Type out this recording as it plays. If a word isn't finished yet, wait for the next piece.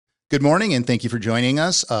Good morning, and thank you for joining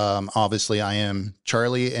us. Obviously, I am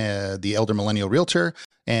Charlie, the Elder Millennial Realtor,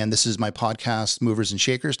 and this is my podcast, Movers and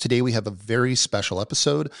Shakers. Today, we have a very special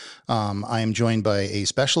episode. I am joined by a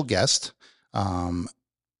special guest,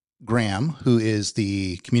 Graham, who is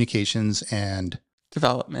the Communications and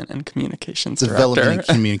Development and Communications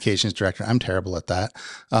Director. I'm terrible at that.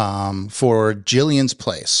 For Gillian's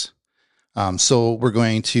Place. So we're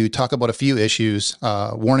going to talk about a few issues.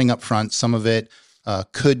 Warning up front, some of it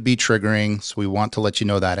could be triggering, so we want to let you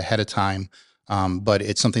know that ahead of time. But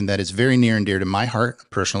it's something that is very near and dear to my heart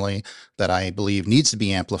personally, that I believe needs to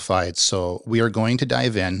be amplified. So we are going to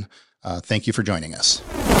dive in. Thank you for joining us.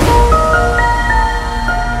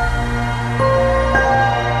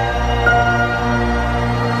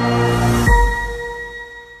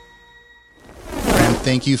 And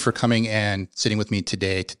thank you for coming and sitting with me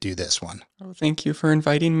today to do this one. Oh, thank you for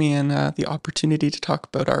inviting me and the opportunity to talk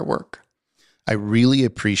about our work. I really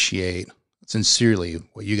appreciate sincerely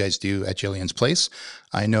what you guys do at Gillian's Place.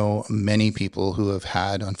 I know many people who have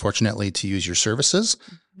had, unfortunately, to use your services.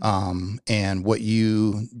 And what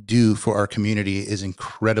you do for our community is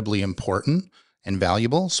incredibly important and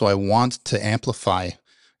valuable. So I want to amplify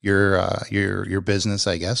your business,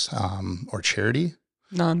 I guess, or charity.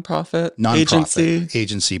 Nonprofit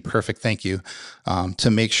agency. Perfect. Thank you.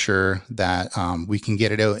 To make sure that we can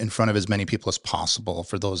get it out in front of as many people as possible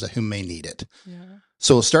for those who may need it. Yeah.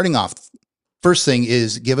 So starting off, first thing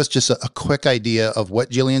is give us just a quick idea of what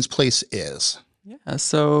Gillian's Place is. Yeah,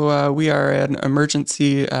 so we are an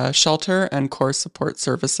emergency shelter and core support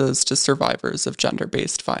services to survivors of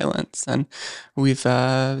gender-based violence. And we've,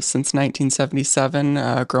 since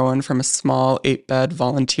 1977, grown from a small 8-bed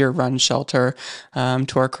volunteer-run shelter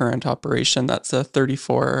to our current operation. That's a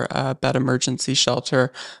 34-bed emergency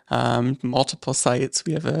shelter, multiple sites.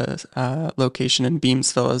 We have a location in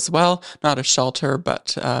Beamsville as well, not a shelter,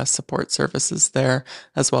 but support services there,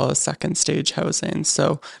 as well as second stage housing.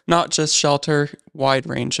 So not just shelter, wide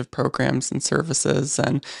range of programs and services.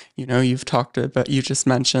 And, you just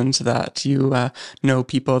mentioned that you know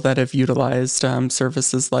people that have utilized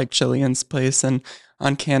services like Gillian's Place. And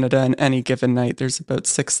on Canada, and any given night, there's about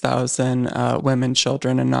 6,000 women,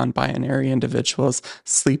 children, and non-binary individuals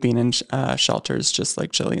sleeping in shelters just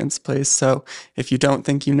like Gillian's Place. So if you don't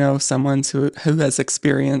think you know someone who has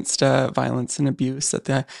experienced violence and abuse at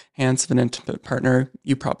the hands of an intimate partner,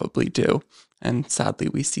 you probably do. And sadly,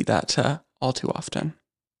 we see that all too often.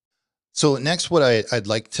 So next, what I'd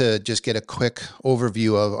like to just get a quick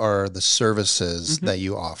overview of are the services that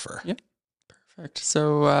you offer. Yeah, perfect.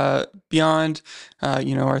 So beyond, our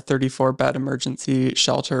 34-bed emergency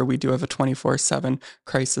shelter, we do have a 24/7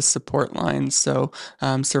 crisis support line. So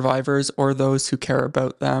survivors or those who care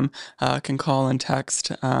about them can call and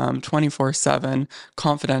text 24/7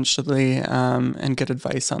 confidentially and get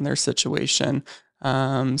advice on their situation.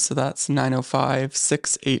 So that's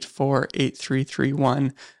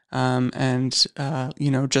 905-684-8331.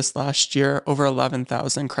 Just last year, over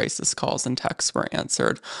 11,000 crisis calls and texts were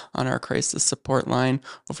answered on our crisis support line.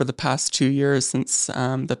 Over the past 2 years since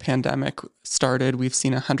the pandemic started, we've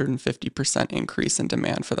seen a 150% increase in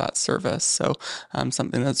demand for that service. So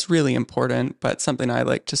something that's really important, but something I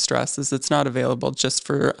like to stress is it's not available just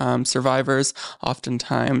for survivors.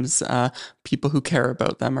 Oftentimes, people who care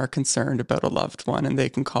about them are concerned about a loved one, and they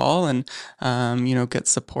can call and, get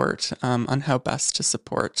support on how best to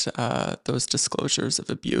support those disclosures of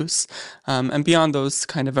abuse. And beyond those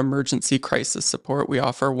kind of emergency crisis support, we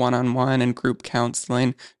offer one-on-one and group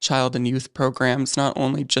counseling, child and youth programs, not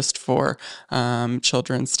only just for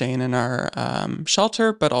children staying in our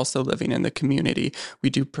shelter, but also living in the community. We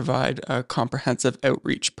do provide a comprehensive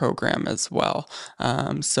outreach program as well.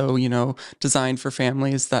 Designed for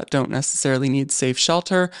families that don't necessarily need safe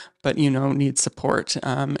shelter, but, need support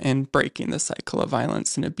in breaking the cycle of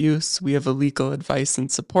violence and abuse. We have a legal advice and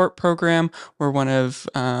support program. We're one of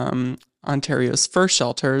Ontario's first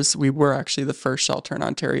shelters. We were actually the first shelter in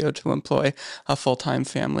Ontario to employ a full-time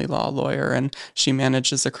family law lawyer, and she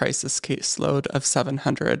manages a crisis caseload of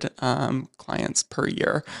 700 clients per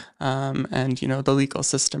year. The legal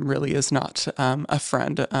system really is not a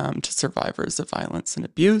friend to survivors of violence and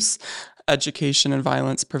abuse. Education and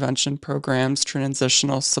violence prevention programs,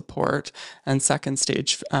 transitional support, and second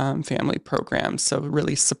stage family programs. So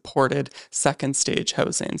really supported second stage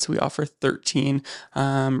housing. So we offer 13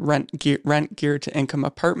 rent geared to income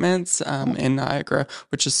apartments in Niagara,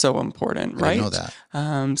 which is so important, right? I know that.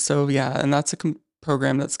 And that's a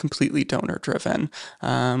program that's completely donor driven.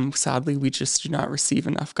 Sadly, we just do not receive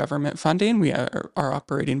enough government funding. Our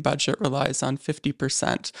operating budget relies on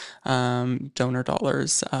 50% donor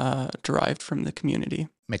dollars derived from the community.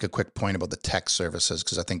 Make a quick point about the tech services,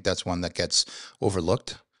 because I think that's one that gets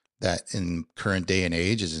overlooked, that in current day and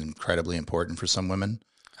age is incredibly important for some women.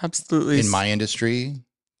 Absolutely. In my industry,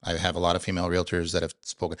 I have a lot of female realtors that have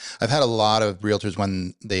spoken. I've had a lot of realtors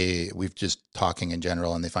when we've just talking in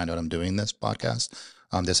general and they find out I'm doing this podcast,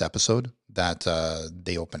 this episode, that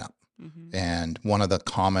they open up. Mm-hmm. And one of the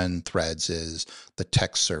common threads is the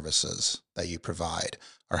tech services that you provide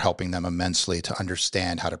are helping them immensely to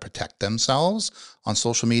understand how to protect themselves on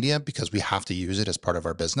social media, because we have to use it as part of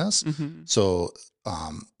our business. Mm-hmm. So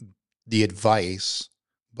the advice,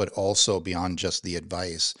 but also beyond just the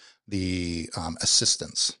advice, the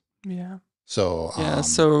assistance. Yeah. So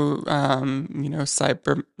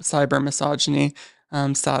cyber misogyny,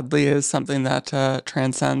 sadly, is something that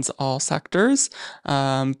transcends all sectors.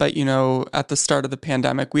 But, at the start of the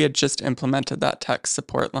pandemic, we had just implemented that tech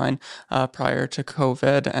support line prior to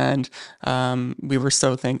COVID. And we were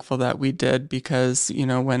so thankful that we did, because,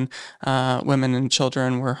 when women and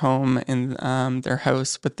children were home in their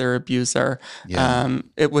house with their abuser,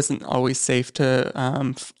 it wasn't always safe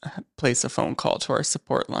to place a phone call to our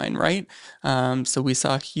support line, right? So we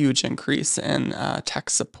saw a huge increase in tech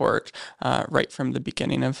support right from the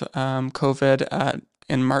beginning of COVID.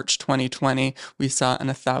 In March 2020, we saw an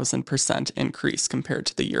 1,000% increase compared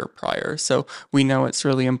to the year prior. So we know it's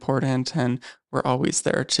really important, and we're always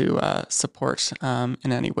there to support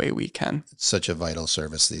in any way we can. It's such a vital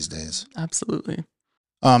service these days. Absolutely.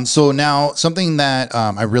 So now something that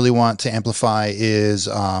I really want to amplify is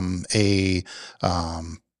a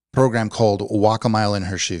program called Walk a Mile in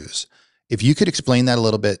Her Shoes. If you could explain that a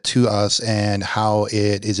little bit to us and how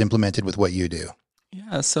it is implemented with what you do.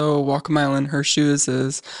 Yeah, so Walk a Mile in Her Shoes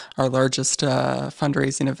is our largest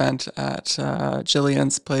fundraising event at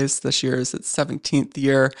Gillian's place. This year is its 17th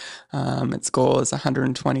year. Its goal is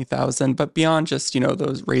 $120,000, but beyond just,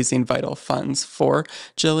 those raising vital funds for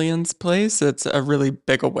Gillian's place, it's a really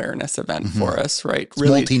big awareness event for us, right? It's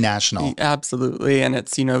really multinational. Absolutely. And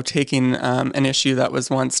it's, taking an issue that was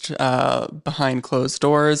once behind closed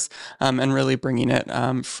doors and really bringing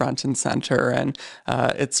it front and center. And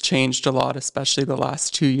it's changed a lot, especially the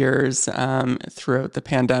last 2 years throughout the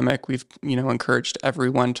pandemic. We've, encouraged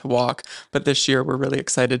everyone to walk, but this year we're really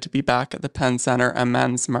excited to be back at the Penn Center, a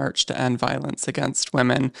men's march to end violence against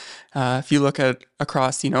women. If you look at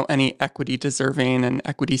across, any equity deserving and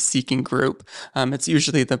equity seeking group, it's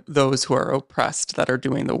usually those who are oppressed that are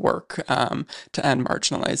doing the work to end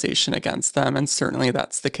marginalization against them. And certainly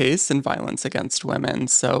that's the case in violence against women.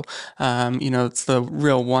 So, it's the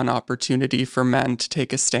real one opportunity for men to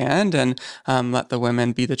take a stand and let the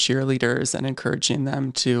women be the cheerleaders and encouraging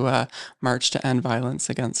them to march to end violence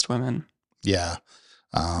against women. Yeah.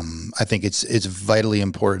 I think it's vitally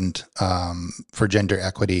important for gender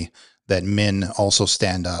equity that men also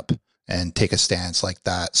stand up and take a stance like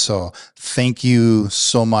that. So thank you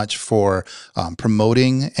so much for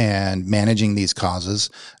promoting and managing these causes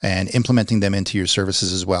and implementing them into your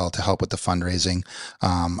services as well to help with the fundraising.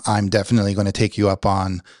 I'm definitely going to take you up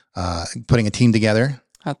on putting a team together.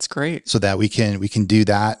 That's great. So that we can do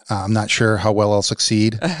that. I'm not sure how well I'll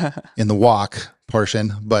succeed in the walk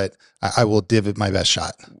portion, but I will give it my best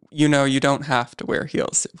shot. You don't have to wear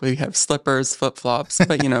heels. We have slippers, flip-flops,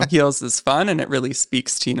 but, heels is fun, and it really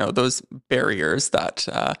speaks to, those barriers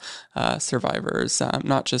that survivors,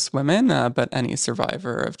 not just women, but any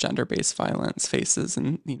survivor of gender-based violence faces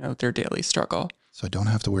in, their daily struggle. So I don't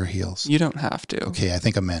have to wear heels. You don't have to. Okay, I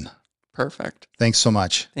think I'm in. Perfect. Thanks so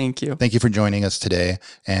much. Thank you. Thank you for joining us today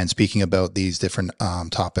and speaking about these different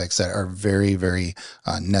topics that are very, very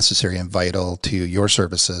necessary and vital to your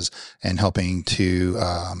services and helping to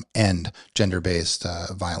end gender-based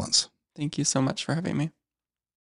violence. Thank you so much for having me.